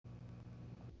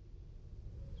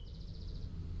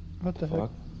What the heck?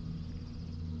 Fuck.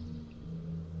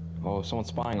 Oh, someone's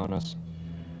spying on us.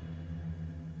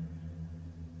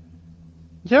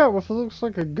 Yeah, well, if it looks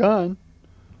like a gun.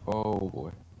 Oh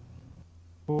boy.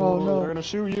 Oh They're no. gonna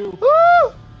shoot you.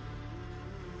 Ah!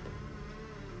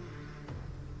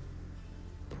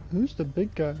 Who's the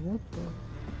big guy? What the?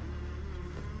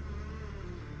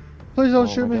 Please don't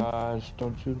shoot Oh my me. gosh,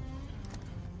 don't shoot.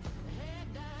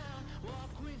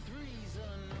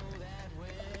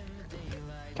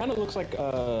 Kind of looks like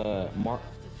Mark.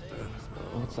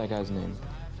 What's that guy's name?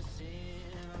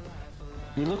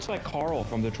 He looks like Carl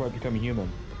from Detroit Become Human.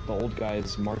 The old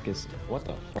guy's Marcus. What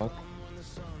the fuck?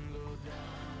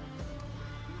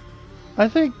 I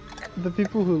think the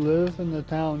people who live in the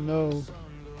town know.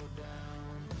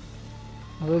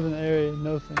 Live in the area and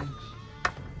know things.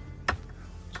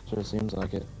 Sure seems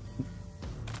like it.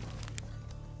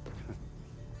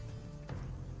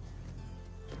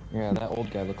 Yeah, that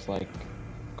old guy looks like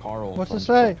Carl What's from it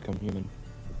say? Detroit Become Human.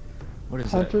 What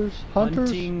is Hunters, it? hunters,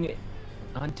 Hunting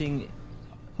hunting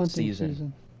season.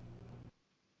 season.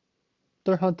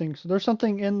 They're hunting. So there's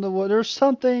something in the wood. There's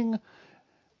something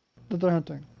that they're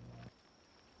hunting,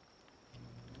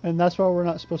 and that's why we're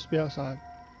not supposed to be outside.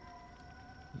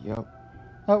 Yep.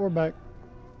 Oh, we're back.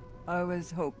 I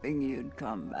was hoping you'd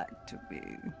come back to me.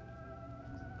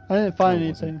 I didn't find No, it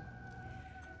wasn't. anything.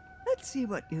 Let's see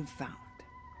what you found.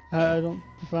 I don't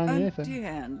find anything.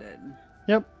 Empty-handed.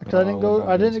 Yep, because I didn't Oh, go. what I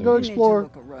about didn't go this? You need to explore.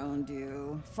 look around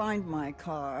you, find my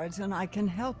cards, and I can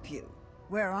help you.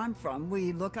 Where I'm from,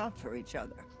 we look out for each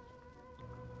other.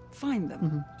 Find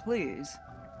them, please.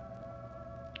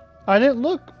 I didn't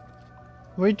look.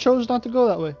 We chose not to go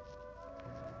that way.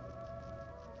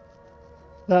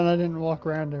 Then I didn't walk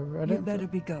around there. I You didn't. better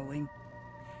be going.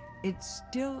 It's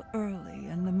still early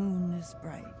and the moon is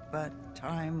bright, but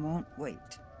time won't wait.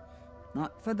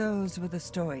 Not for those with a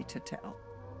story to tell.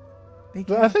 Be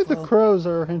But I think the careful. crows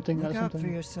are hinting Look at out for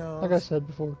something. yourself. Like I said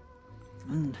before.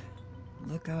 And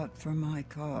look out for my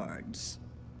cards.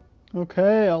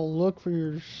 Okay, I'll look for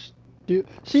your.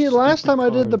 See, last time I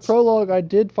did the cards. prologue, I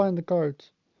did find the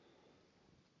cards.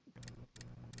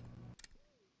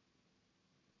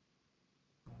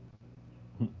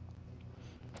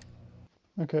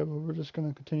 Okay, well, we're just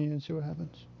gonna continue and see what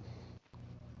happens.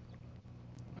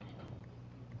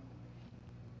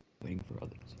 Waiting for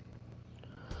others.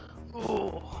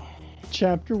 Oh.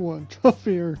 Chapter 1,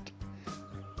 Trophy Earned.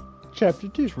 Chapter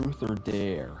 2, Truth or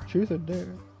dare? Truth or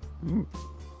Dare.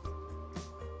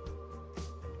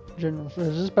 General, so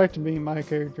is this back to being my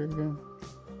character again?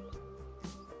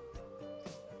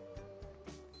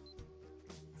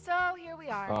 So here we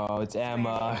are. Oh, it's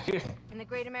Emma. In the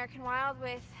great American wild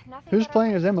with nothing Who's but our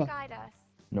playing as wits Emma? to guide us.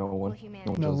 No Will one. humanity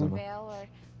No one No kills one. Emma. prevail, or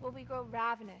will we grow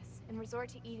ravenous and resort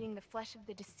to eating the flesh of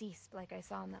the deceased like I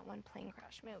saw in that one plane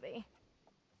crash movie?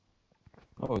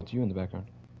 Oh, it's you in the background.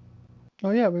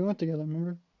 Oh yeah, we went together,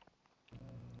 remember?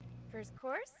 First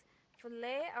course,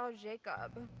 filet au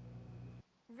Jacob.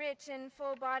 Rich and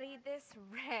full-bodied, this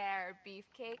rare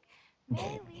beefcake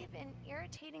may leave an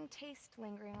irritating taste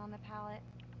lingering on the palate.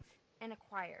 An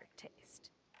acquired taste,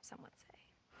 some would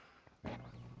say.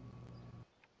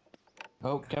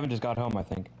 Oh, Kevin just got home, I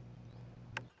think.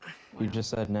 He just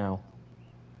said now.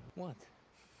 What?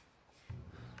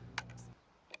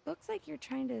 Looks like you're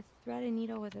trying to thread a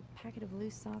needle with a packet of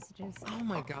loose sausages. Oh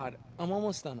my god, I'm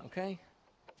almost done, okay?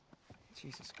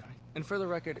 Jesus Christ. And for the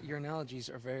record, your analogies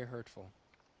are very hurtful.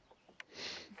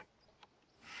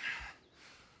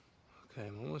 Okay,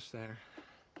 I'm almost there.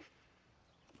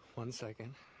 1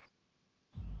 second.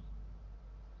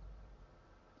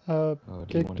 Oh, do you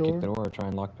Kick want to kick the door. door or try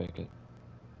and lockpick it?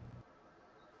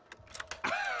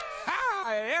 Ah,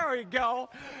 there we go!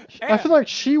 I feel like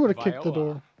she would have kicked the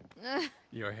door.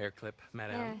 Your hair clip,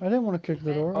 madam. I didn't want to kick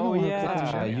the door. I Oh don't wanna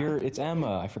kick the yeah, door. it's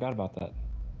Emma. I forgot about that.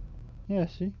 Yeah,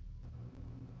 see?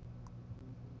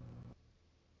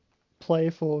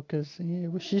 Playful, because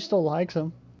she still likes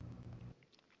him.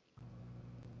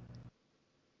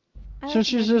 Since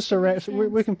she's just a so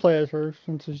we can play as her,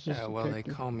 since she's just Yeah, a well, they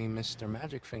character. call me Mr.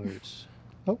 Magic Fingers.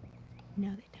 Oh, No,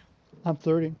 they don't. I'm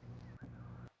 30.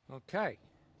 Okay,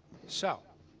 so,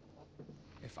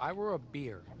 if I were a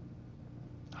beer,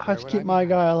 I have where to would keep I my be?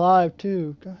 guy alive,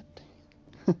 too. God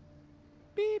damn.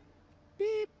 Beep,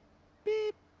 beep,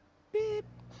 beep, beep,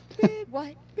 beep.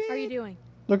 What are you doing?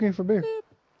 Looking for beer.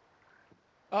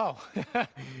 Oh,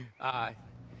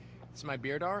 it's my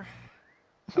beer dar.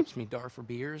 Helps me dar for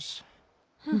beers.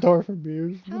 Door for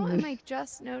beers. How am I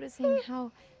just noticing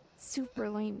how super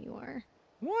lame you are?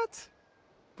 What?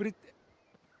 But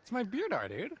it's my beer dar,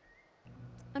 dude.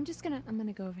 I'm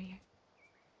gonna go over here.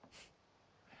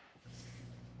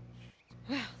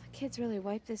 Well, the kids really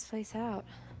wiped this place out.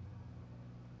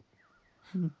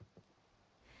 Hmm.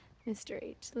 Mr.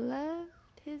 H loved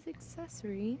his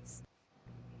accessories.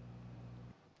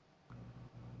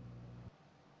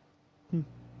 Hmm.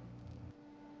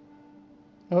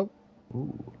 Oh,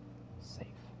 Ooh, safe.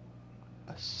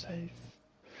 a safe.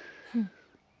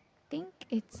 Think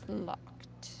it's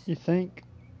locked. You think?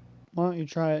 Why don't you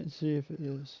try it and see if it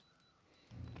is?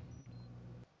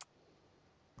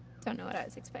 Don't know what I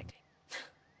was expecting.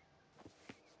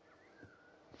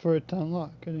 For it to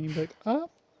unlock, and then you be like, oh.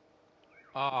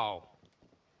 Oh.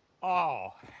 Oh,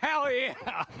 hell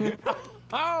yeah!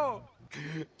 Oh,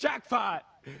 jackpot!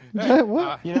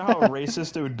 What? You know how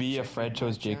racist it would be if Fred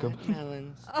chose Jacob?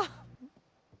 Melons. Oh.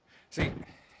 See,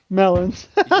 Melons.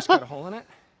 you just cut a hole in it.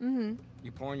 Mm-hmm.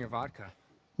 You pour in your vodka.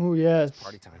 Oh, yes.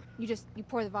 Party time. You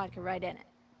pour the vodka right in it.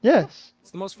 Yes.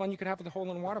 It's the most fun you could have with a hole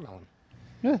in a watermelon.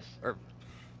 Yes. Or,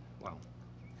 well,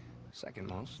 second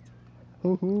most.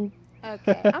 Hoo-hoo.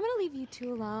 Okay, I'm gonna leave you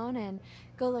two alone and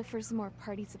go look for some more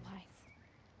party supplies.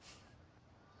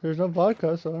 There's no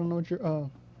vodka, so I don't know what you're... Oh.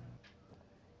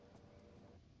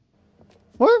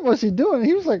 What was he doing?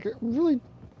 He was like really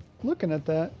looking at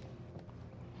that.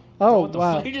 Oh, What the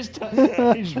wow. fuck? He just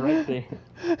he's right there.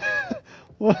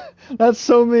 What? That's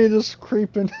so me just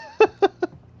creeping.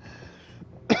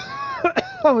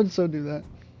 I would so do that.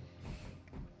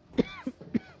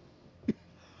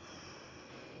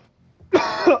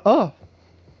 Oh.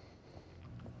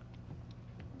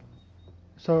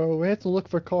 So we have to look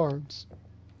for cards.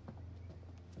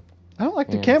 I don't like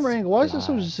the Yes, camera angle. Why is it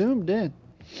so God. zoomed in?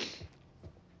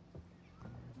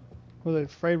 Were they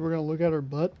afraid we're gonna look at her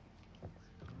butt?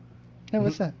 Hey,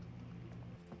 what's that?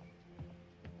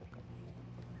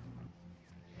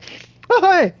 Oh,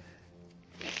 hey!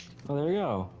 Oh, there you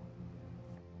go.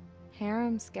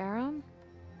 Harem scarum?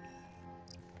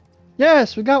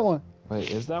 Yes, we got one. Wait,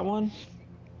 is that one?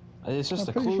 It's just I'm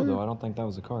a pretty clue, sure. though. I don't think that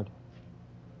was a card.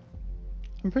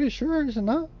 I'm pretty sure, is it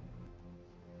not?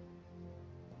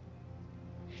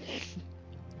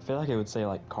 I feel like it would say,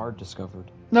 like, card discovered.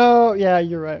 No, yeah,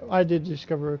 you're right. I did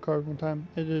discover a card one time.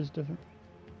 It is different.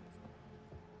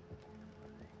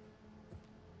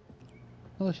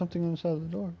 Oh, there's something on the side of the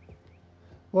door.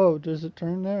 Whoa, does it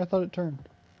turn there? I thought it turned.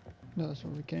 No, that's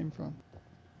where we came from.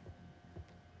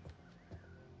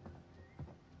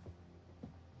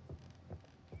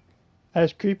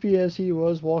 As creepy as he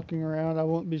was walking around, I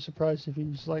wouldn't be surprised if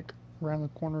he's like around the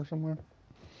corner somewhere.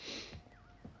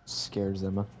 Scares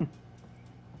Emma.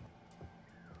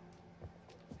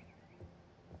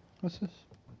 What's this?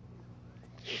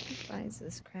 Who buys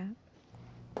this crap?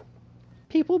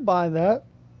 People buy that,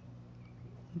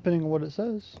 depending on what it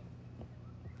says.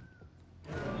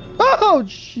 Oh,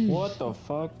 jeez! What the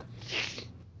fuck?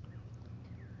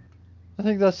 I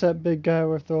think that's that big guy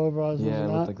with the overalls. is Yeah, it it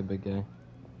not? looked like the big guy.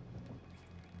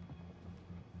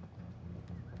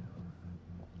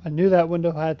 I knew that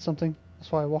window had something.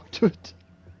 That's why I walked to it.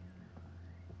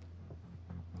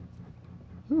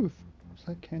 Ooh, is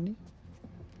that candy?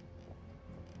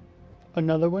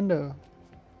 Another window.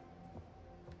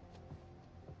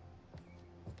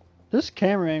 This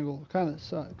camera angle kind of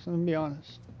sucks, I'm gonna be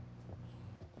honest.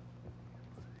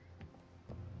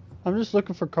 I'm just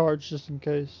looking for cards just in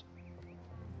case.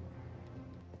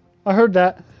 I heard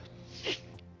that.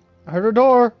 I heard a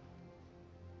door.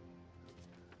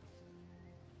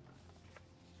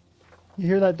 You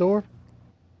hear that door?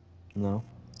 No.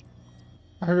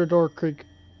 I heard a door creak.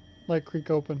 Like creak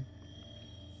open.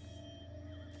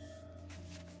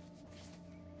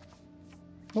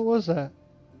 What was that?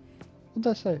 What'd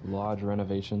that say? Lodge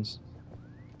renovations.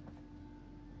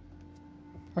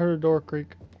 I heard a door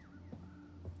creak.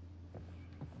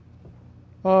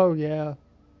 Oh yeah.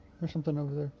 There's something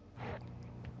over there.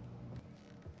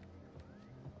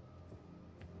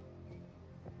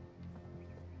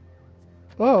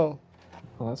 Oh.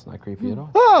 Oh, that's not creepy at all.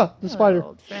 Ah! The Hello, spider.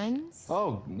 old friends.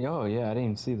 Oh, yeah, I didn't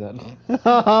even see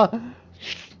that.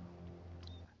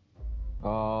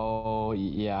 Oh,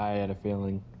 yeah, I had a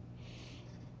feeling.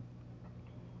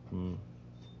 Hmm.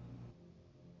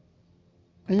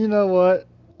 And you know what?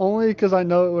 Only because I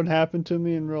know it would happen to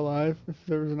me in real life if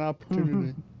there was an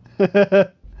opportunity.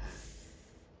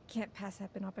 Can't pass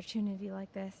up an opportunity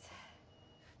like this.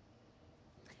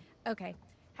 Okay.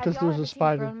 'Cause Have y'all there's a ever seen a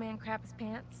spider. grown man crap his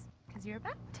pants? Because you're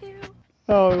about to.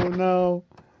 Oh no.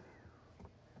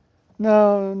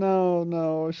 No, no,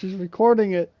 no. She's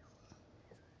recording it.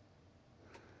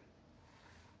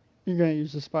 You're gonna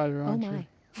use the spider, Oh aren't my.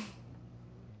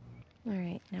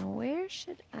 Alright, now where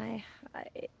should I hide?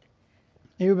 you?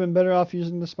 You've been better off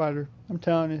using the spider. I'm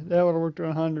telling you, that would have worked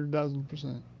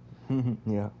 100,000%.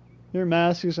 Yeah. Your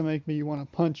mask is gonna make me want to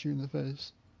punch you in the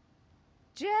face.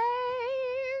 Jacob!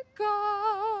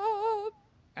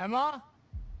 Emma?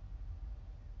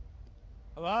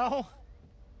 Hello?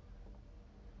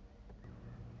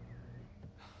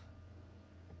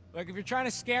 Look, if you're trying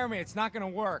to scare me, it's not gonna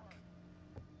work.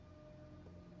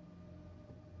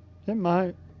 It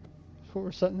might. That's what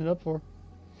we're setting it up for.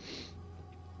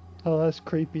 Oh, that's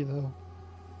creepy though.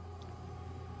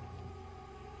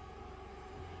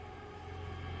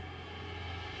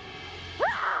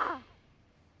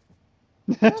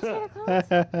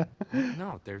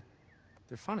 No, they're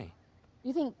funny.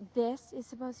 You think this is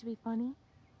supposed to be funny?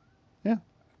 Yeah.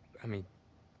 I mean,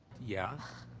 yeah.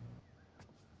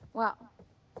 Well,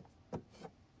 do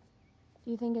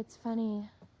you think it's funny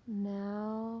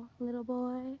now, little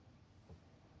boy?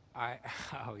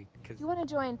 Because You want to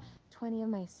join 20 of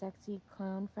my sexy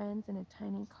clown friends in a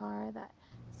tiny car that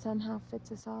somehow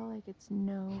fits us all like it's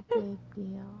no big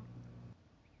deal?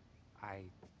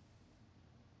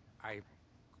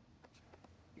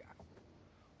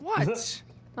 What?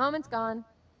 Moment's gone.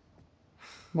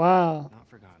 Wow. Not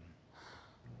forgotten.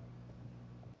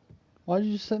 Why did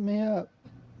you set me up?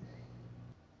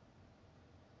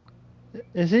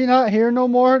 Is he not here no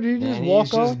more? Did he just Man, walk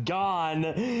he's off? just gone.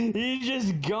 He's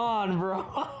just gone,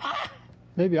 bro.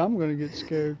 Maybe I'm gonna get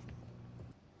scared.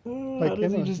 How does he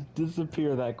Emma. just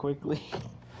disappear that quickly?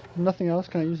 Nothing else?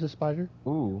 Can I use the spider?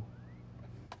 Ooh.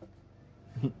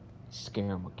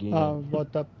 Scare him again.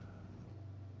 What the?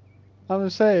 I'm gonna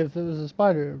say if it was a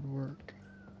spider, it would work.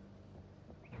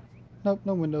 Nope,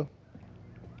 no window.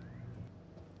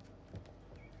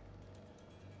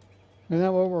 Isn't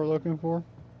that what we're looking for?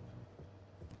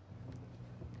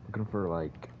 Looking for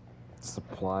like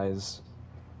supplies.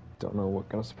 Don't know what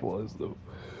kind of supplies though.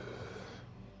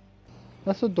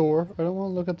 That's a door. I don't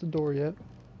want to look at the door yet.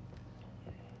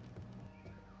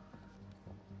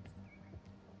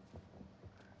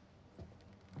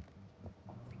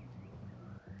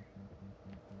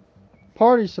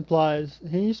 Party supplies.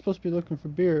 He's supposed to be looking for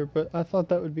beer, but I thought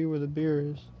that would be where the beer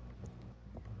is.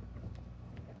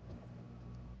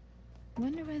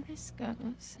 Wonder where this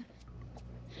goes.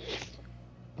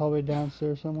 Probably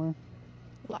downstairs somewhere.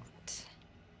 Locked.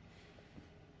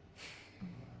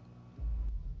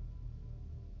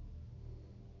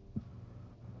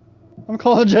 I'm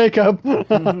calling Jacob.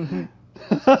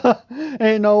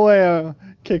 Ain't no way I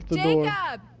kicked the door.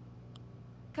 Jacob!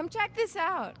 Come check this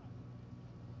out.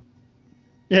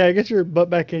 Yeah, get your butt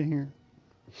back in here.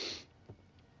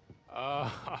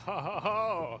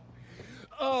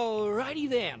 Alrighty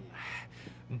then.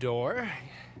 Door,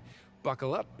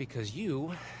 buckle up because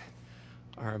you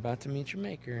are about to meet your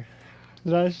maker.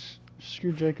 Did I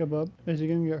screw Jacob up? Is he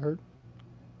gonna get hurt?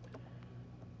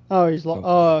 Oh, he's locked.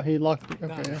 Oh, he locked it.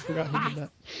 Okay, I forgot he did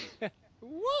that.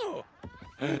 Whoa!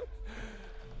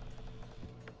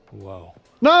 Whoa.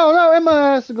 No, Emma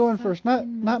has to go in first, not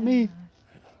me.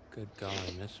 Good golly,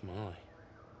 Miss Molly.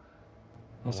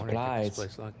 No I wanted to get this supplies.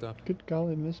 place locked up. Good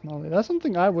golly, Miss Molly. That's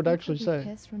something I would actually say.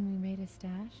 Pissed when we made a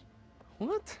stash.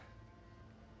 What?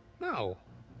 No.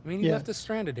 I mean, he Yeah. left us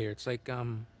stranded here. It's like,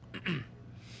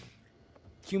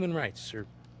 human rights or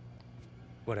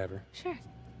whatever. Sure.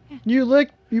 You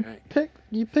Right.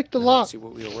 picked the Now, lock. let's see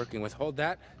what we were working with. Hold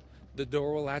that. The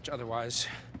door will latch otherwise.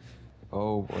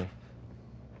 Oh boy.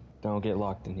 Don't get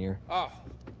locked in here. Oh.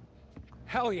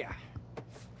 Hell yeah.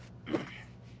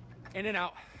 In and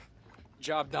out.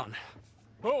 Job done.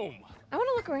 Boom. I want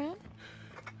to look around.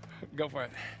 Go for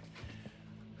it.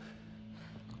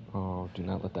 Oh, do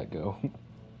not let that go.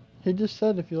 He just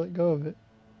said if you let go of it.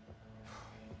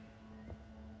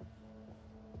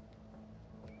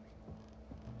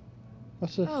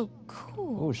 What's this? Oh,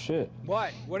 cool. Oh shit.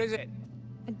 What? What is it?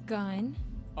 A gun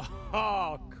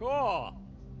Oh, cool.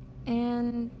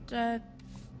 and a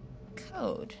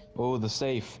code. Oh, the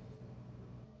safe.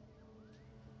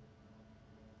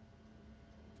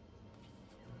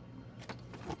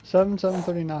 Seven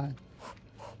 39.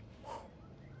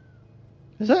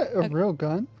 Is that a Okay. real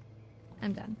gun?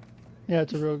 I'm done. Yeah,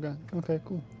 it's a real gun. Okay,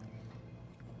 cool.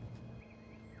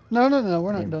 No,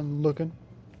 we're not done looking.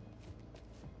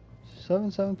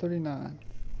 7/7/39.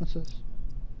 What's this?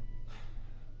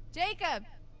 Jacob,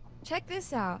 check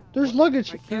this out. There's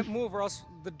luggage. I can't move or else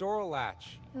the door will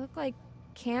latch. They look like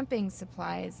camping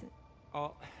supplies.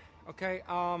 Oh, okay.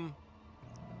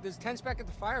 There's tents back at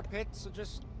the fire pit, so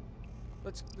just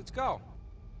let's go.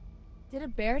 Did a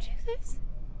bear do this?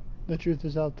 The truth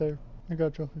is out there. I got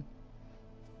a trophy.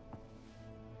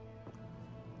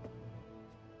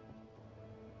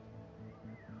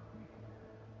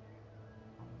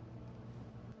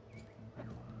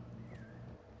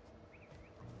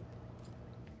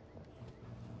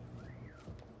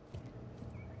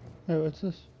 Hey, what's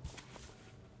this?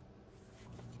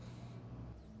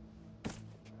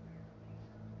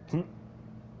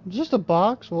 Just a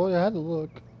box? Well, you had to look.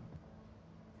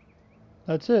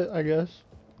 That's it, I guess.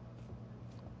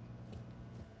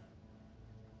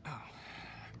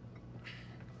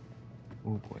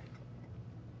 Oh boy.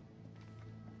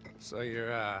 So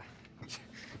you're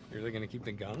really gonna keep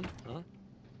the gun, huh?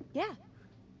 Yeah,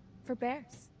 for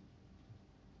bears.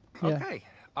 Yeah. Okay.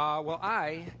 Well,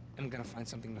 I am gonna find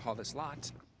something to haul this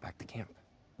lot back to camp.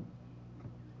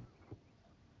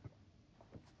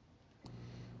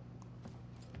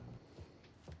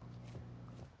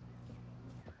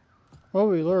 Well,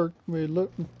 we looked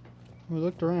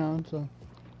around, so.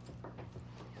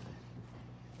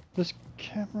 This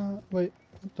camera, wait,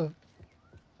 what the?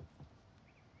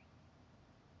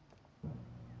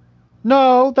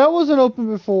 No, that wasn't open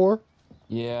before.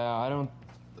 Yeah, I don't.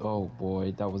 Oh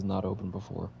boy, that was not open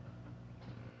before.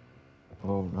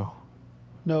 Oh no.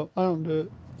 No, I don't do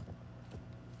it.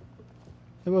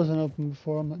 It wasn't open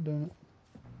before, I'm not doing it.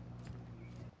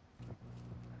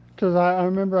 Because I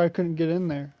remember I couldn't get in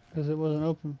there, because it wasn't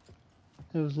open.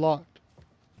 It was locked.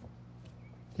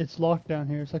 It's locked down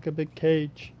here, it's like a big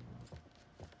cage.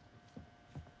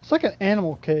 It's like an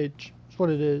animal cage, that's what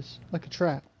it is, like a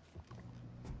trap.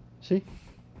 See?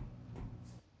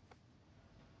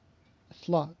 It's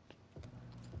locked.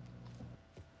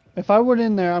 If I went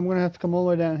in there, I'm going to have to come all the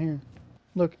way down here.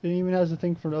 Look, it even has a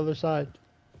thing for the other side.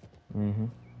 Mm-hmm.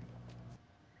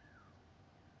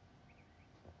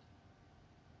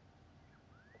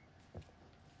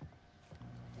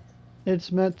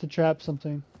 It's meant to trap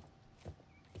something.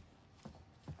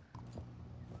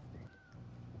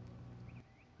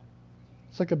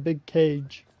 It's like a big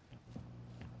cage.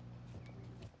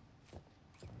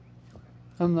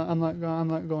 I'm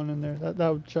not going in there. That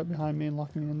would shut behind me and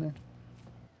lock me in there.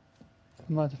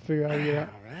 I'm gonna have to figure out how to get out.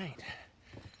 All right.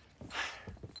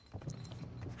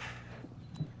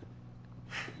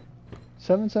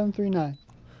 7739.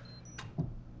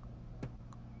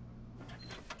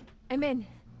 I'm in.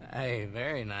 Hey,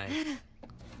 very nice.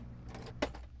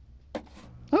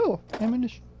 Oh,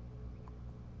 ammunition.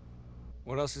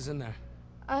 What else is in there?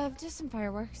 Just some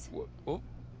fireworks. Whoa,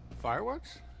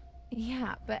 fireworks?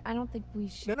 Yeah, but I don't think we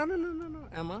should. No,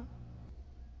 Emma.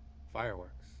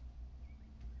 Fireworks.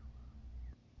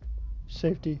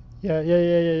 Safety.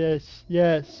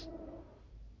 Yes.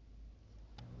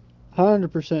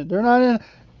 100%. They're not in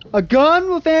a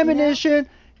gun with ammunition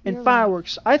and you're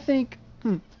fireworks. I think,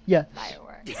 yes.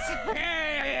 Fireworks.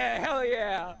 Yeah, hell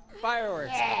yeah!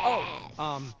 Fireworks.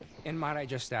 Oh, and might I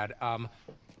just add,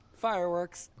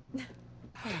 fireworks. The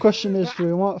question is, do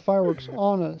we want fireworks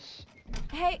on us?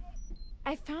 Hey,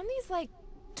 I found these like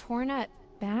torn up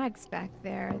bags back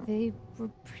there. They were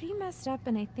pretty messed up,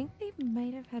 and I think they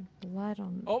might have had blood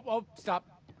on them. Oh, stop.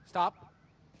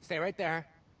 Stay right there.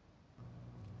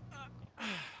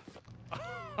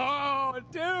 Oh,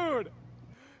 dude!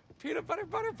 Peanut butter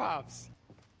pops.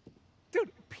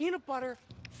 Dude, peanut butter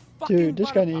fucking Dude,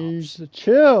 this guy butter needs pops. to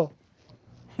chill.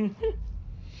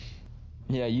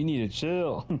 Yeah, you need to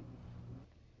chill.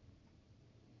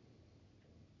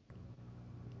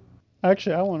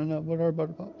 Actually, I want to know, what are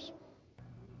butter pops?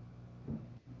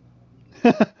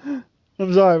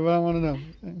 I'm sorry, but I want to know.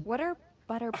 What are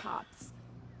butter pops?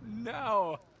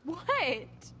 No. What?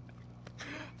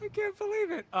 I can't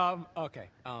believe it. Okay.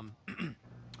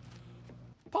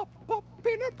 Pop,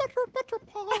 peanut butter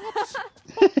pops.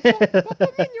 Pop them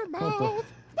in your mouth.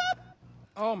 Pop.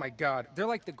 Oh my god, they're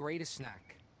like the greatest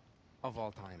snack of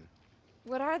all time.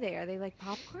 What are they? Are they like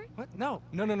popcorn? What? No.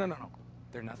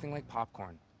 They're nothing like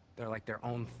popcorn. They're like their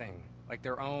own thing, like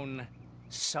their own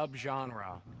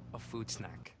subgenre of food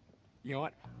snack. You know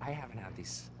what? I haven't had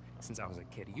these since I was a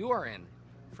kid. You are in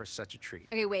for such a treat.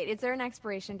 Okay, wait. Is there an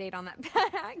expiration date on that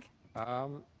bag?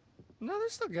 No, they're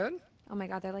still good. Oh my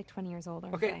god, they're like 20 years old,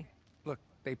 aren't Okay, they? look,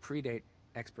 they predate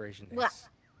expiration dates. Blah.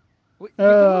 Wait, you're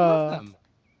gonna love them.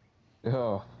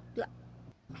 Oh.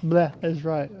 Blah is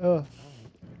right. Oh.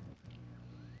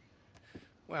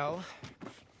 Well,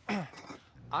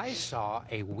 I saw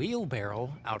a wheelbarrow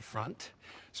out front,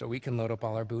 so we can load up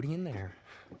all our booty in there.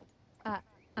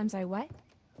 I'm sorry, what?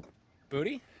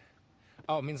 Booty?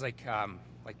 Oh, it means like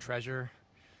treasure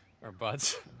or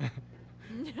butts.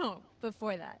 No,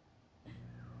 before that.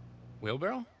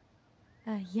 Wheelbarrow?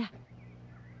 Yeah.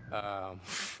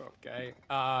 Okay.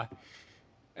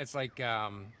 It's like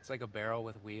a barrel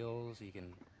with wheels. You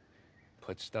can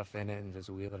put stuff in it and just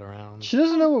wheel it around. She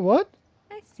doesn't know what?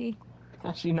 I see.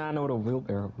 How she not know what a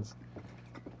wheelbarrow is?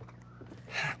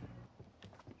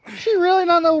 She really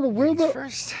not know what a Ladies wheelbarrow?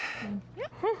 first.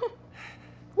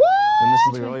 What? And this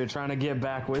is the girl you're trying to get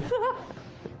back with.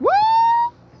 What?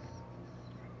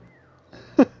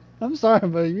 I'm sorry,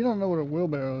 but you don't know what a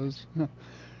wheelbarrow is.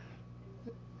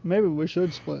 Maybe we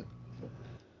should split.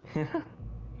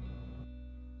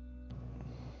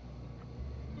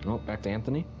 Oh, back to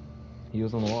Anthony. He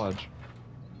was on the lodge.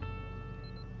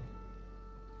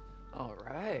 All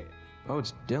right. Oh,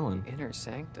 it's Dylan. Inner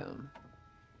sanctum.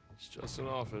 It's just an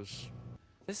office.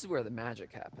 This is where the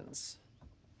magic happens.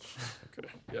 Okay,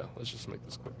 yeah, let's just make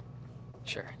this quick.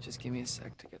 Sure, just give me a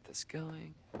sec to get this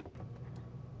going.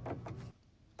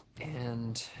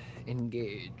 And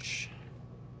engage.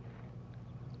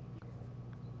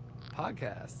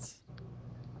 Podcasts.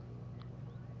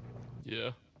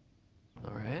 Yeah.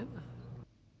 All right.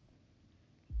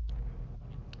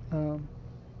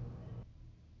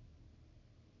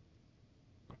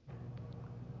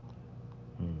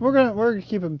 We're gonna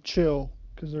keep them chill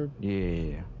because they're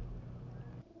Yeah.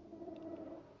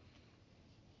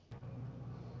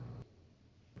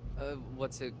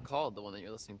 What's it called, the one that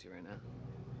you're listening to right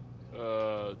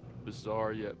now?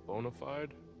 Bizarre yet bona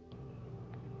fide.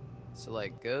 So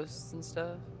like ghosts and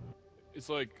stuff? It's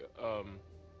like,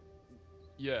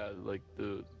 yeah, like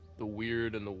the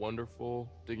weird and the wonderful,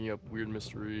 digging up weird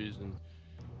mysteries and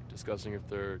discussing if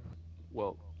they're,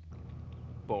 well,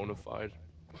 bona fide.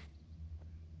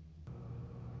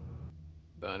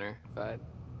 Boner fied.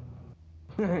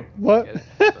 what? Get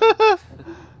it?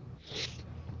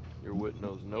 Your wit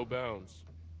knows no bounds.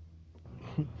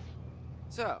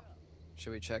 So,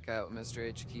 should we check out what Mr.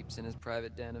 H keeps in his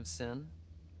private den of sin?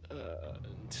 I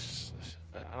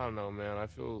don't know, man. I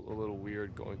feel a little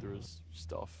weird going through his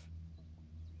stuff.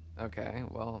 Okay,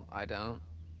 well, I don't.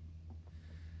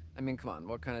 I mean, come on,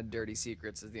 what kind of dirty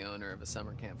secrets is the owner of a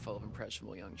summer camp full of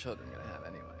impressionable young children gonna have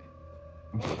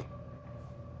anyway?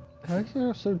 Why is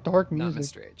there so dark Not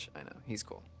music? Mr. H, I know, he's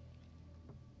cool.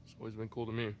 It's always been cool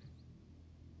to me.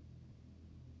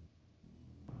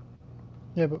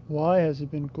 Yeah, but why has he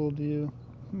been cool to you?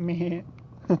 Man.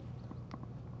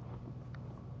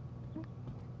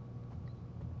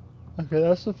 Okay,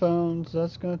 that's the phones.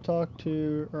 That's gonna talk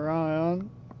to Ryan.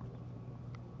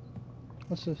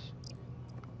 What's this?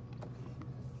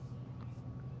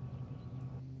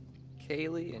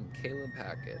 Kaylee and Caleb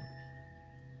Hackett.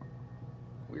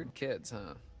 Weird kids,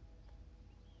 huh?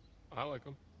 I like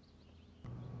him.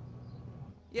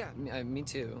 Yeah, me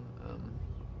too.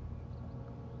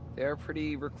 They are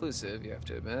pretty reclusive, you have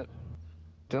to admit.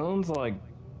 Dylan's like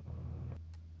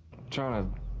trying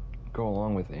to go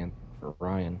along with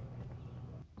Ryan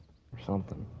or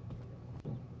something.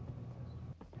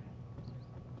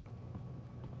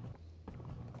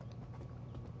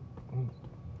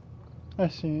 I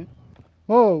see it.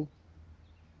 Whoa!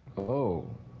 Oh.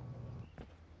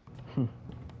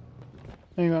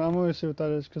 Hang on, I'm gonna see what that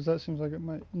is because that seems like it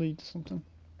might lead to something.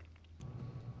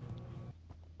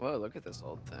 Whoa, look at this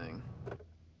old thing.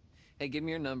 Hey, give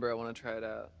me your number, I want to try it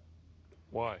out.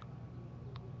 Why?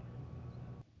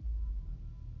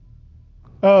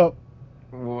 Oh,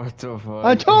 What the fuck?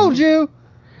 I told you!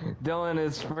 Dylan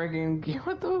is freaking.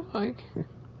 What the fuck?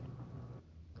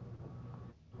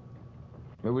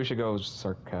 Maybe we should go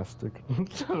sarcastic. I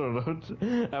don't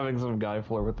know. Having some guy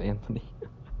flirt with Anthony.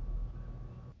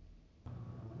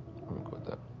 I'm gonna go with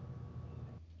that.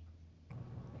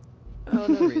 Oh,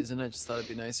 no reason, I just thought it'd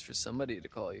be nice for somebody to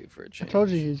call you for a I change. told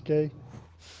you he's gay.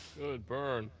 Good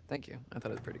burn. Thank you, I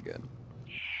thought it was pretty good.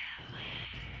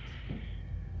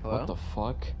 Hello? What the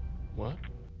fuck? What?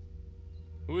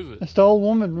 Who is it? It's the old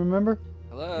woman, remember?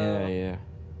 Hello? Yeah.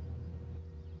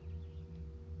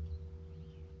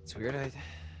 It's weird, I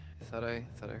thought I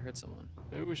heard someone.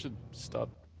 Maybe we should stop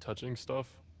touching stuff.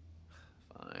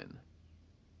 Fine.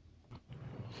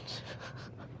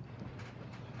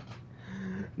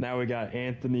 Now we got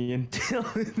Anthony and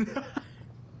Dylan.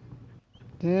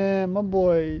 Damn, my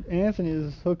boy Anthony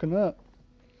is hooking up.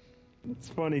 It's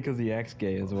funny because he acts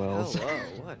gay as well. so-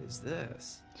 Hello, what is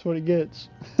this? That's what he gets.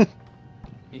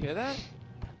 You hear that?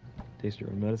 Taste your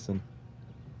own medicine.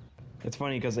 It's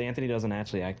funny because Anthony doesn't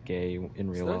actually act gay in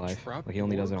real that a life. trap Like he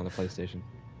only door? does it on the PlayStation.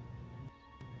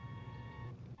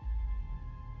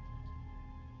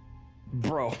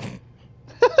 Bro.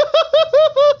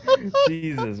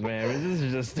 Jesus, man. This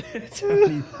is just.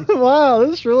 Wow,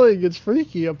 this really gets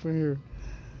freaky up in here.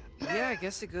 Yeah, I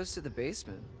guess it goes to the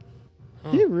basement.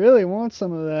 He really wants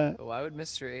some of that. But why would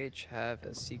Mr. H have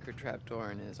a secret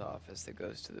trapdoor in his office that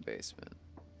goes to the basement?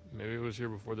 Maybe it was here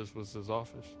before this was his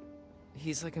office.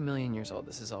 He's like 1,000,000 years old.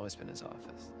 This has always been his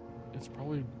office. It's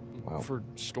probably Wow. for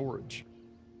storage.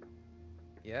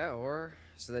 Yeah, or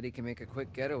so that he can make a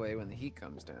quick getaway when the heat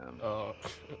comes down.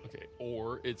 Okay,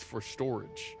 or it's for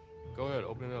storage. Go ahead,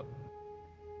 open it up.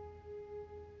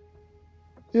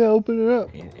 Yeah, open it up.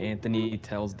 Anthony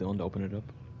tells Dylan to open it up.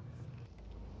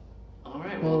 All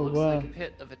right, well, Oh, it looks wow. like a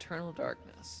pit of eternal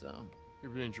darkness, so...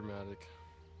 You're being dramatic.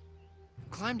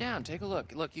 Climb down, take a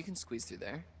look. Look, you can squeeze through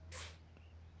there.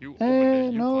 You opened Hey,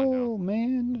 it. You climbed no, down.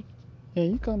 man. Yeah,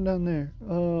 you come down there.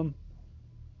 No.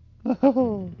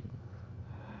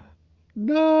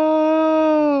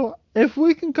 No! If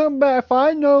we can come back, if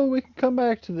I know we can come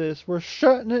back to this, we're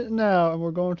shutting it now and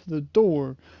we're going to the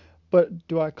door. But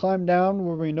do I climb down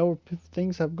where we know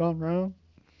things have gone wrong?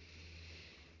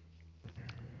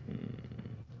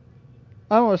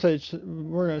 I don't want to say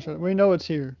we're going to shut it. We know it's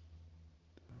here.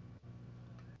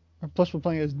 Plus, we're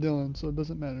playing as Dylan, so it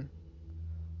doesn't matter.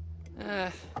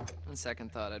 On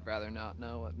second thought, I'd rather not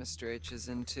know what Mr. H is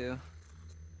into.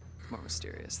 More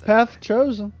mysterious, though. Path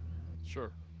chosen.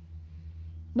 Sure.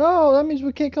 No, that means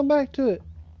we can't come back to it.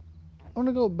 I want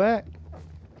to go back.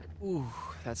 Ooh,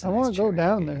 that's a I nice want to go cherry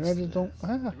down there. case. I just don't.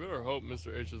 Ah. You better hope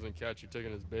Mr. H doesn't catch you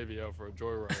taking his baby out for a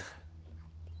joyride.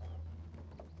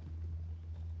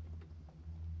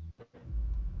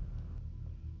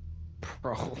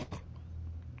 Bro.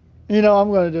 You know, I'm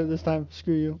going to do it this time.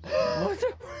 Screw you. What?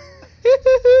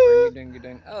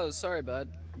 Ding-a-ding-a-ding. Oh, sorry, bud.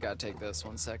 Gotta take this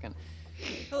 1 second.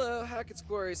 Hello, Hackett's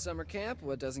Quarry Summer Camp.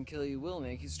 What doesn't kill you will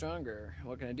make you stronger.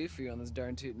 What can I do for you on this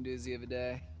darn tootin' doozy of a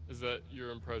day? Is that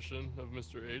your impression of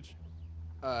Mr. H?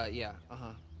 Yeah,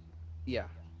 Yeah.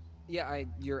 Yeah,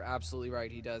 you're absolutely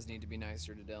right. He does need to be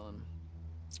nicer to Dylan.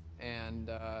 And,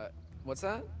 what's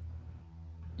that?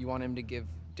 You want him to give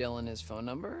Dylan his phone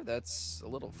number? That's a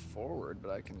little forward,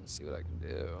 but I can see what I can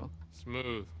do.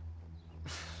 Smooth.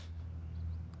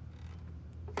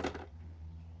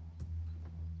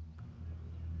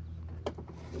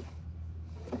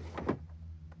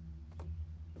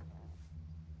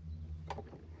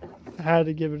 I had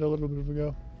to give it a little bit of a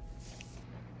go.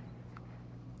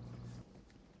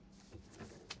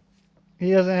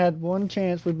 He hasn't had one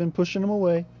chance. We've been pushing him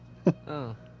away.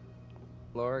 Oh.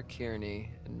 Laura Kearney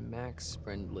and Max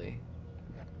Brindley.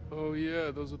 Oh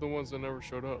yeah, those are the ones that never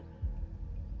showed up.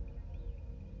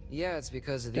 Yeah, it's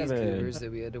because of these Kevin. cougars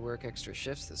that we had to work extra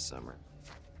shifts this summer.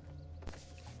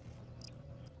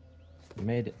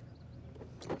 Made it.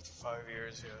 5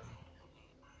 years, yeah.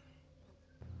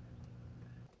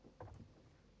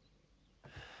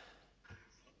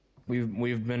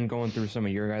 We've been going through some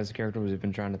of your guys' characters. We've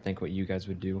been trying to think what you guys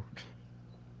would do.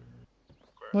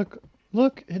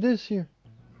 Look, it is here.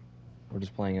 We're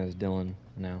just playing as Dylan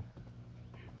now.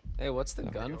 Hey, what's the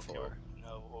No. gun Yo, for?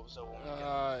 no, what was that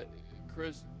one?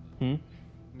 Chris. Hmm?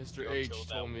 Mr. Yo, H killed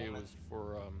that told me it woman. was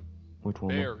for Which one?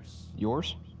 bears.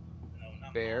 Yours? No,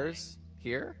 not Bears?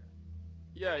 Here?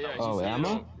 Yeah, yeah. Oh, he said Emma?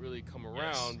 they don't really come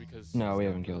around because. No, we it's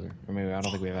haven't not killed her. Or maybe I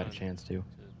don't think we've had a fun chance to.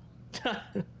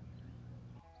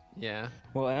 Yeah.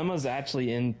 Well, Emma's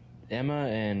actually in. Emma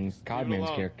and leave it Codman's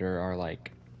alone. character are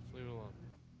like, Just leave it alone.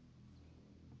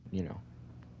 you know.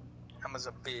 Emma's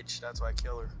a bitch, that's why I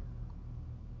kill her.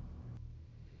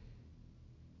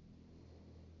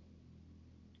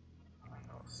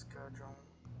 Oh, schedule.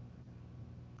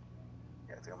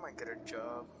 Yeah, I think I might get a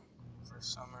job for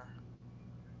summer.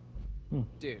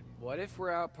 Dude, what if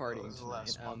we're out Well, partying this is the tonight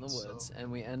last out in the one, woods so-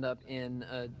 and we end up in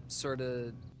a sort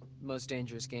of most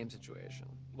dangerous game situation?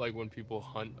 Like when people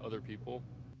hunt other people.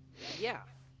 Yeah.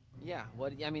 Yeah,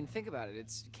 I mean, think about it.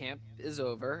 It's camp is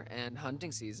over and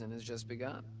hunting season has just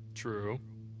begun. True.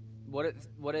 What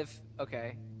if,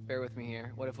 okay, bear with me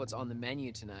here. What if what's on the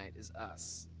menu tonight is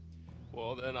us?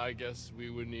 Well, then I guess we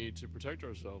would need to protect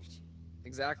ourselves.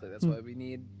 Exactly. That's why we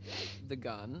need the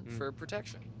gun for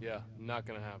protection. Yeah, not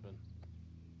gonna happen.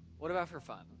 What about for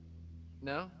fun?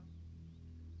 No?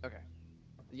 Okay.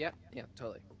 Yeah,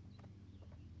 totally.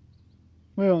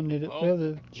 We don't need it. Well, we have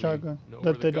the we shotgun know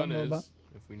where that the they gun don't know is, about.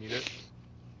 if we need it.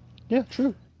 Yeah,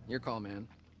 true. Your call, man.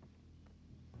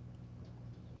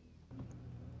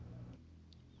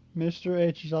 Mr.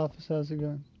 H's office has a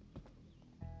gun.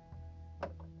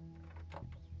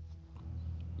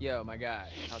 Yo, my guy,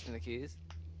 toss me the keys.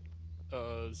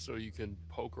 So you can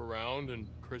poke around in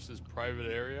Chris's private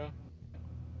area?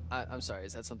 I'm sorry,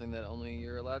 is that something that only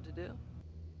you're allowed to do?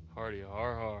 Hardy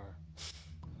har har.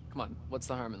 Come on, what's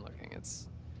the harm in looking?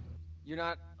 You're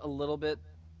not a little bit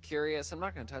curious? I'm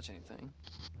not gonna touch anything.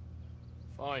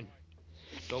 Fine.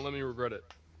 Don't let me regret it.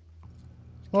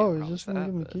 Oh, Can't is this promise gonna that,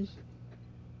 give me but keys?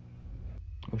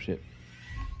 Oh shit.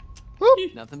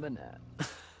 Nothing but that.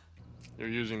 You're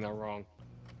using that wrong.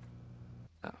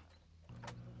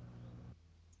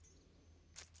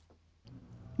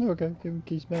 Okay, give me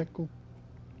keys back. Cool.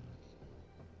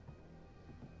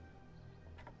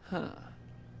 Huh.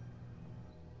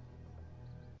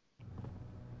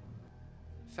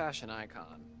 fashion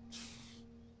icon.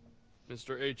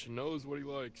 Mr. H knows what he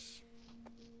likes.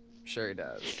 Sure he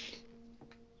does.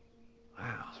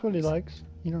 Wow. That's what he likes.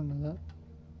 You don't know that.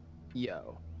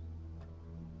 Yo.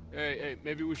 Hey,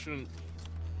 maybe we shouldn't.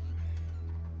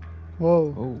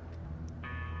 Whoa. Oh.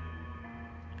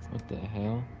 What the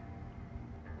hell?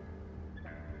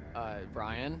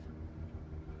 Ryan?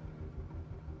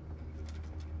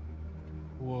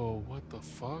 Whoa, what the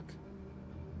fuck?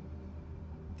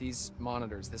 These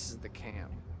monitors, this is the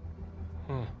camp.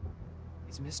 Huh.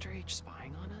 Is Mr. H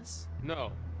spying on us?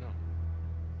 No.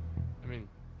 I mean,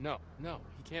 no,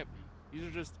 he can't be. These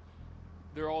are just,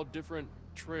 they're all different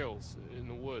trails in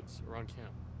the woods around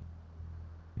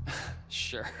camp.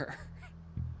 Sure.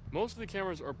 Most of the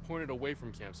cameras are pointed away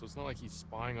from camp, so it's not like he's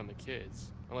spying on the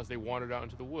kids, unless they wandered out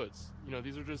into the woods. You know,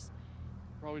 these are just,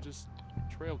 probably just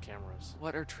trail cameras.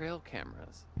 What are trail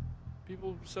cameras?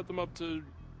 People set them up to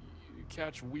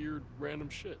catch weird, random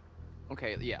shit.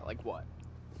 Okay, yeah, like what?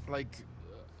 Like,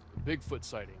 Bigfoot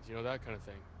sightings, you know, that kind of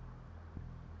thing.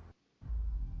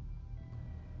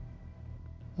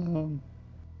 Um.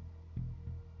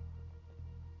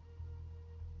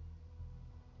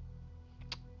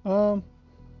 Um.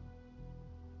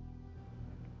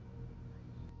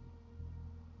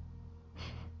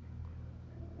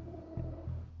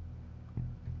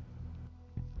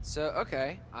 So,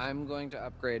 okay, I'm going to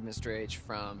upgrade Mr. H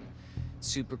from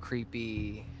super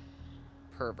creepy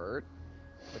pervert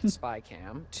with a spy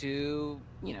cam to,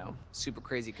 you know, super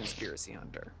crazy conspiracy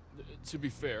hunter. To be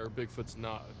fair, Bigfoot's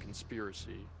not a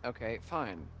conspiracy. Okay,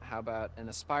 fine. How about an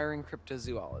aspiring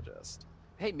cryptozoologist?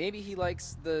 Hey, maybe he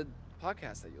likes the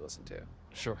podcast that you listen to.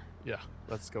 Sure, yeah,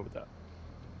 let's go with that.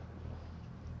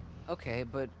 Okay,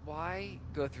 but why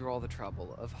go through all the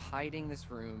trouble of hiding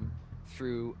this room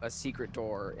through a secret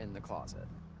door in the closet?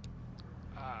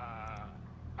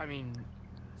 I mean,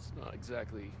 it's not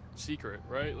exactly secret,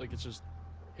 right? Like, it's just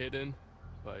hidden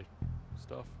by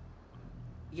stuff.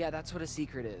 Yeah, that's what a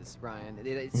secret is, Ryan.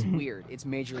 It's weird. It's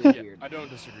majorly Yeah, weird. I don't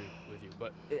disagree with you,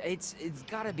 but It's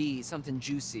gotta be something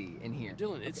juicy in here.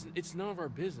 Dylan, it's none of our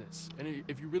business. And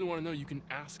if you really want to know, you can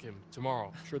ask him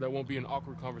tomorrow. I'm sure that won't be an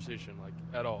awkward conversation, like,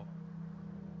 at all.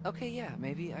 Okay, yeah,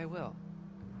 maybe I will.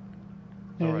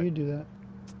 Yeah, Alright. you do that.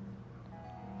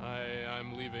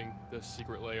 I'm leaving this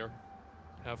secret lair.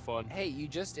 Have fun. Hey, you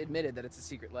just admitted that it's a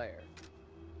secret lair.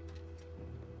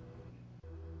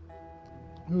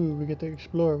 Ooh, we get to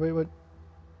explore. Wait, what?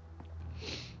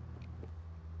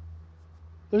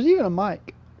 There's even a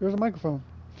mic. There's a microphone.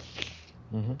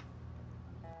 Mm-hmm.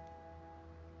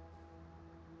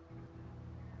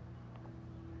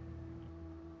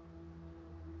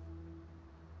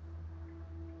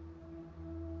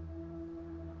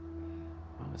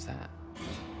 What was that?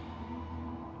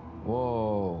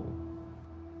 Whoa.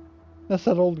 That's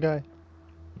that old guy.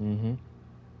 Mm-hmm.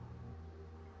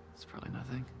 It's probably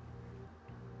nothing.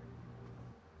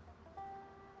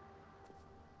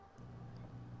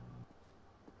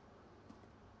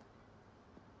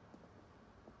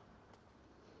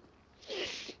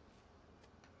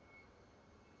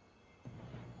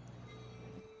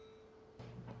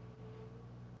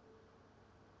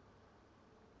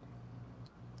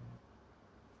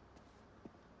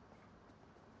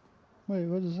 Wait,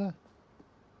 what is that?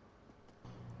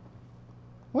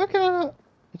 What kind of?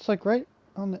 It's like right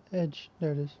on the edge.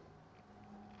 There it is.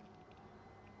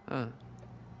 Huh.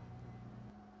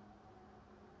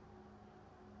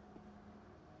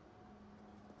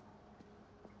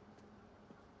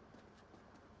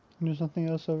 And there's nothing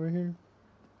else over here.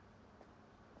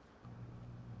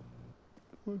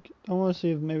 Okay, I want to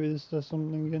see if maybe this does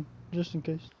something again, just in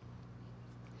case.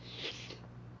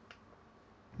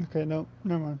 Okay, no,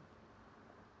 never mind.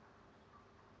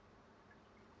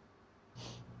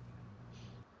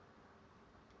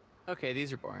 Okay,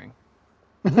 these are boring.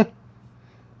 I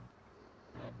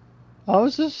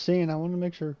was just seeing. I want to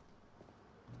make sure.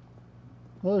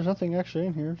 Well, there's nothing actually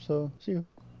in here, so see you.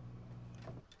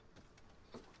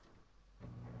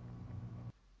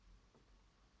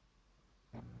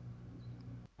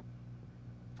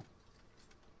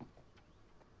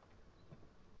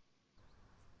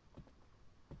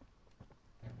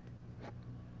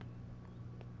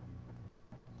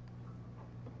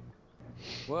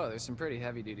 Whoa, there's some pretty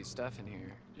heavy-duty stuff in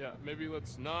here. Yeah, maybe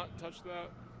let's not touch that.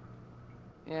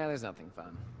 Yeah, there's nothing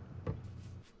fun.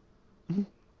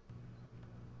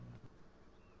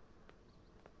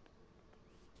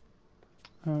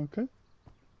 Okay.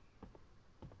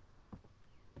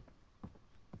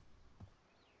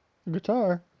 A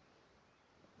guitar.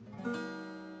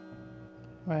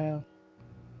 Wow.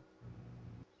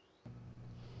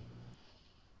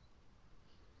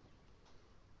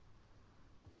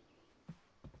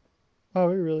 Oh,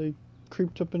 he really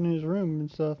creeped up in his room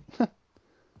and stuff.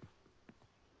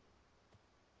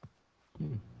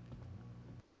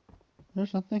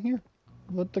 There's nothing here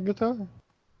but the guitar.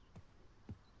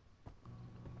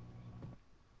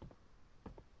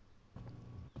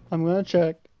 I'm gonna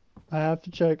check. I have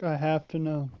to check. I have to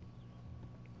know.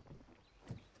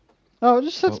 Oh, it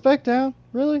just sits back down.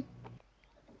 Really?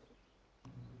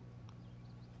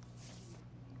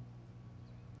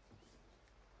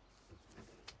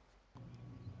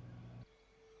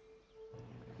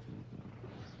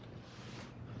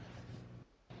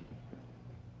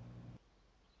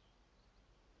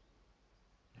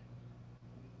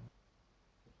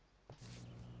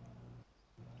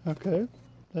 Okay.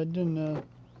 That didn't,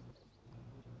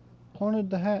 pointed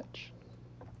the hatch.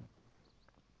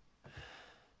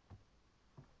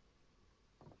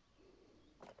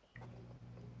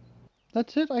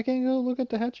 That's it? I can't go look at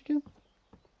the hatch again?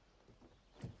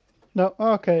 No,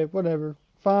 okay, whatever.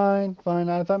 Fine, fine.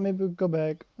 I thought maybe we'd go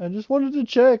back. I just wanted to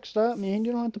check. Stop me.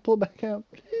 You don't have to pull it back out.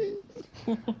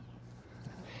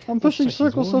 I'm pushing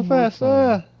circles so fast.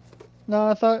 Ah! No,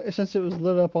 I thought since it was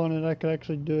lit up on it, I could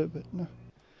actually do it, but no.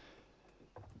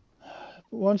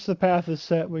 Once the path is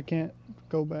set, we can't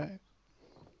go back.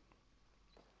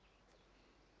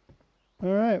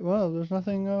 Alright, well, there's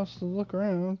nothing else to look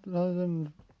around other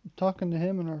than talking to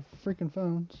him on our freaking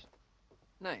phones.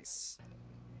 Nice.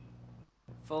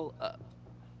 Full up.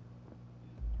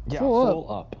 Yeah, Full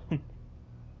full up.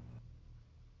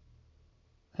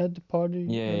 Head to party.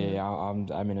 Yeah.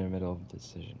 I'm in the middle of a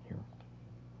decision here.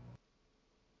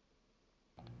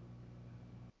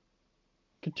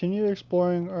 Continue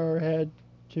exploring or head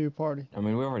to party. I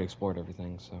mean, we already explored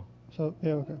everything, so. So,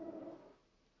 yeah, okay.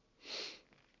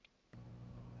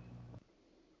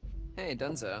 Hey,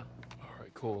 Dunzo.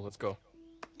 Alright, cool, let's go.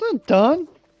 Not done.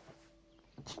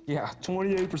 Yeah,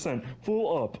 28%.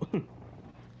 Full up.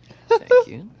 Thank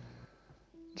you.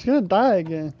 It's gonna die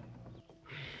again.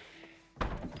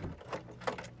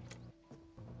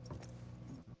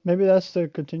 Maybe that's to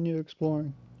continue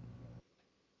exploring.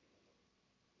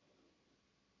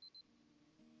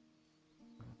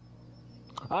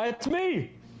 It's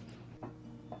me!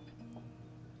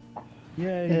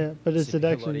 Yay. Yeah, but is it a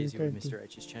lot actually easier with character? Mr.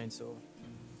 H's chainsaw.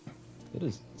 It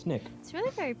is. It's Nick. It's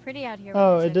really very pretty out here.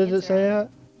 Oh, when it the did it kids say are that?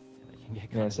 They can get Yeah,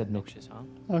 kind I of said Nick. obnoxious,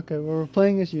 huh? Okay, well, we're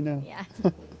playing as you now. out. Yeah.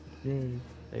 Yay.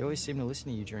 They always seem to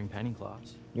listen to you during painting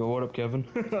class. Yo, what up, Kevin?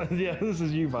 Yeah, this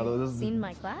is you, by the way. This is Seen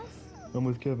my class? I'm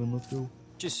with Kevin. Let's go.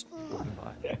 Just walking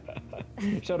by.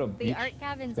 Shut up, The bitch. art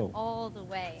cabin's Go. all the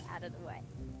way out of the way.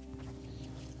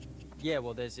 Yeah,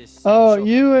 well, there's this. Oh, shop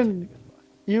you I and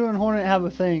Hornet have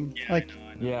a thing. Like,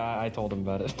 Yeah, I told him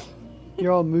about it.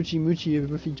 you're all moochy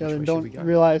with each other and way should don't we go?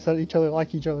 realize that each other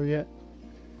like each other yet.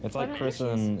 It's What like are Chris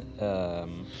issues? and what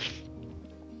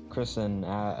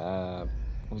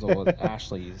was it called?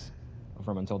 Ashley's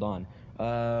from Until Dawn.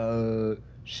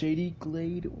 Shady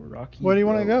Glade or Rocky Where do you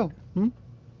want to Road? go?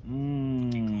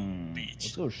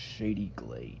 Let's go Shady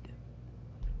Glade.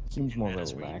 Seems more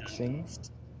relaxing.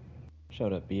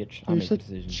 Shut up, bitch. I You make the said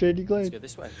decision. Shady Let's Glade. go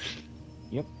this way.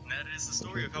 Yep. That is the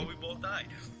story of how we both died.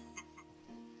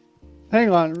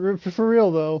 Hang on, for real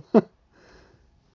though.